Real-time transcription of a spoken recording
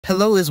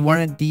Pillow is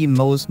one of the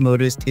most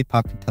murderous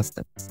TPOT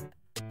contestants,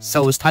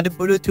 so it's time to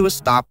put it to a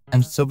stop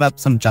and serve up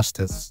some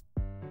justice.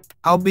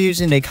 I'll be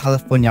using a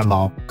California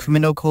law,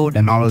 criminal code,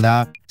 and all of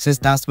that, since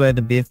that's where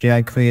the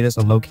BFDI creators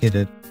are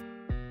located.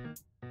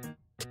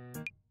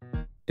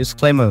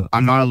 Disclaimer,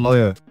 I'm not a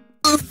lawyer.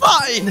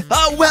 Fine!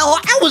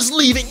 Well, I was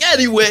leaving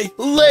anyway!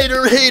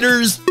 Later,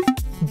 haters!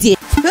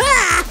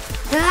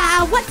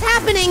 What's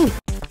happening?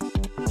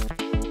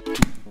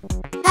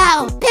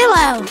 Oh,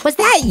 Pillow, was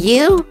that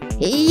you?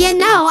 You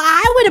know,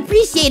 I would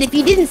appreciate if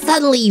you didn't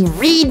suddenly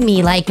read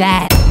me like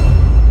that.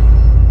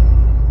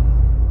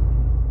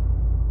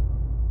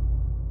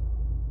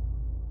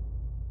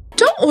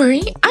 Don't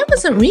worry, I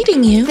wasn't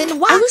reading you. Then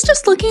what? I was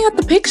just looking at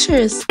the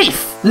pictures.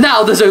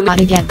 Now there's only— Not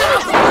again.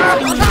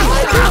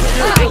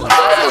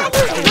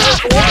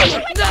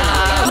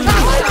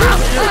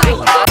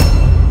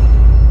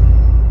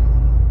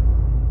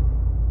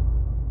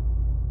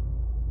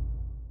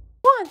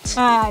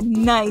 What?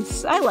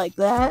 Nice. I like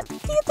that. Do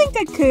you think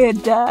I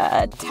could,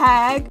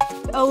 tag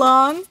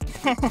along?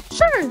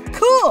 Sure.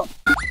 Cool.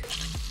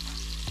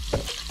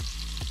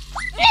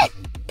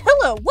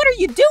 Pillow, what are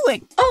you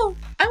doing? Oh,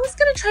 I was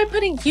gonna try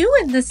putting you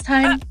in this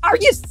time. Are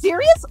you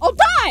serious? I'll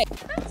die!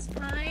 That's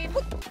fine.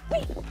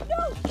 Wait,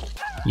 no!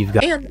 You've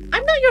got— And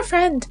I'm not your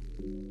friend.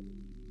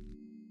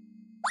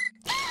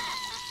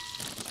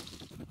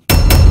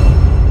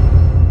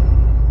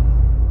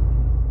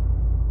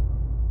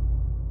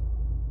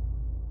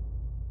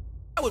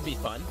 That would be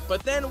fun,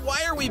 but then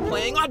why are we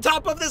playing on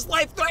top of this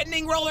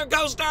life-threatening roller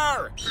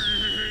coaster?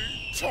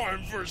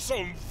 Time for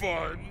some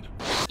fun.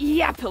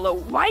 Yeah, Pillow,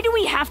 why do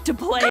we have to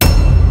play?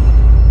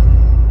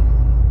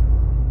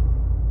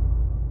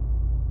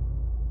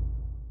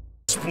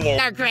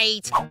 They're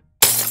great. 1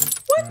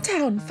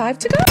 down, 5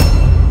 to go.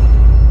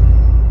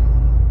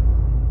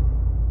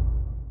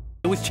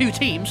 with 2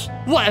 teams?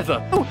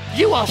 Whatever. Oh,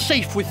 you are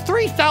safe with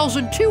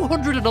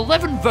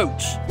 3,211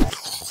 votes.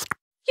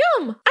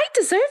 Yum! I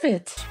deserve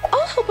it.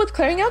 I'll help with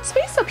clearing out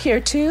space up here,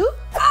 too.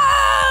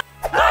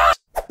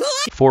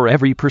 For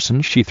every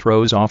person she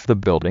throws off the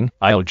building,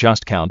 I'll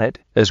just count it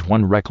as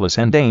 1 reckless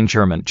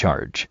endangerment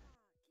charge.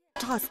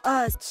 Toss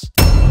us.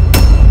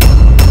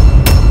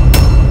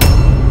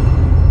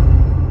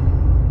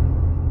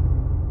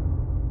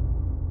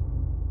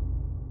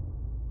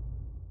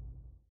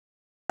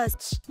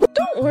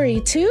 Don't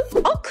worry, too.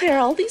 I'll clear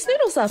all these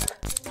noodles up.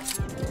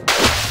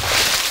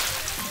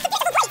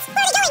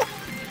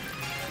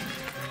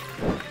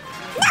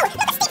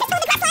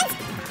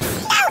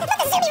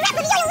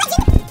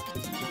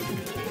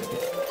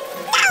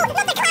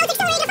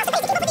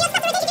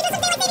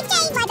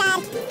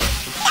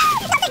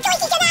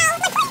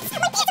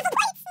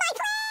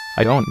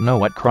 I don't know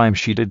what crime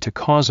she did to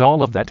cause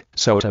all of that,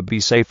 so to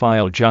be safe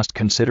I'll just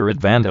consider it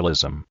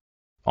vandalism.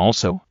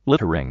 Also,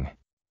 littering.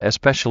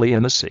 Especially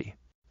in the sea.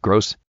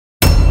 Gross.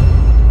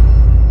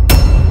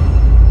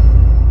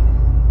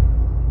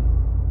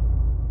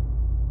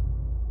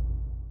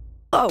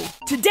 Oh,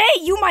 today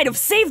you might have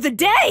saved the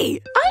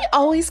day! I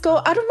always go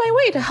out of my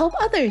way to help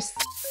others.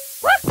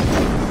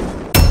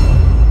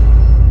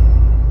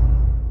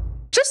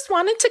 Just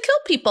wanted to kill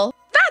people.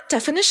 That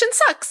definition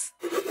sucks.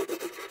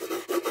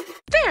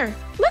 There,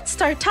 let's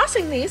start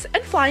tossing these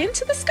and fly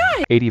into the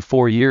sky.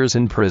 84 years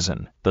in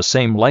prison, the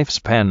same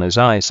lifespan as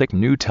Isaac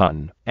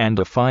Newton, and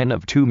a fine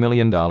of $2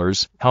 million,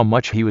 how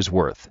much he was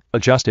worth,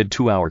 adjusted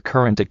to our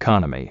current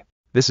economy.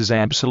 This is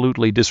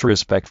absolutely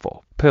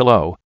disrespectful.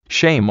 Pillow,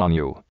 shame on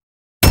you.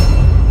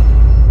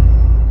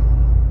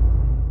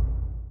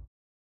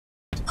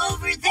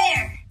 Over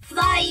there,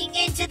 flying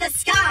into the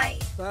sky.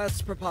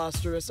 That's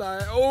preposterous.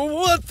 Oh,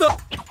 what the—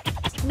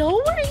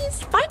 No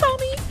worries. Bye,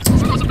 Mommy.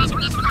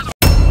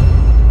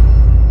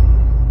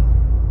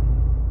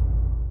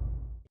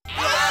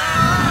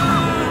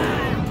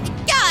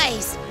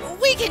 Guys,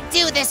 we can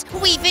do this.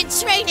 We've been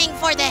training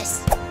for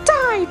this.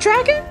 Die,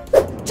 dragon.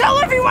 Tell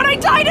everyone I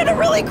died in a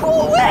really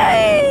cool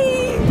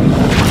way!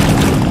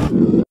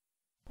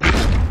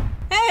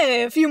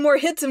 Hey, a few more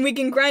hits and we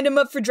can grind him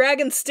up for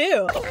dragon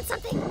stew.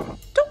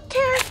 Don't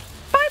care.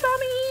 Bye,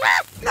 Mommy.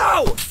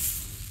 No!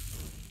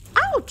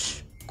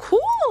 Ouch. Cool.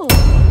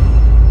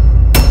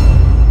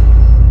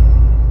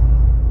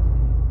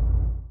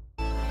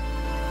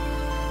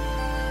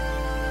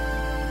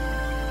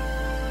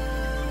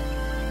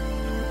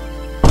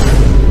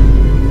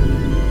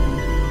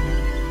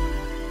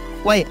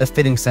 Quite a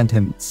fitting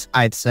sentence,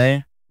 I'd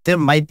say. There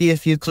might be a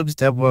few clips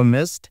that were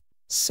missed,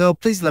 so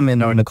please let me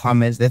know in the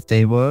comments if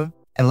they were,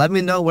 and let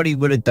me know what you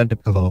would have done to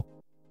Pillow.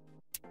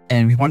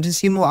 And if you want to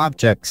see more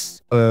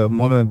objects or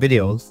more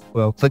videos,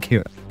 well, click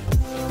here.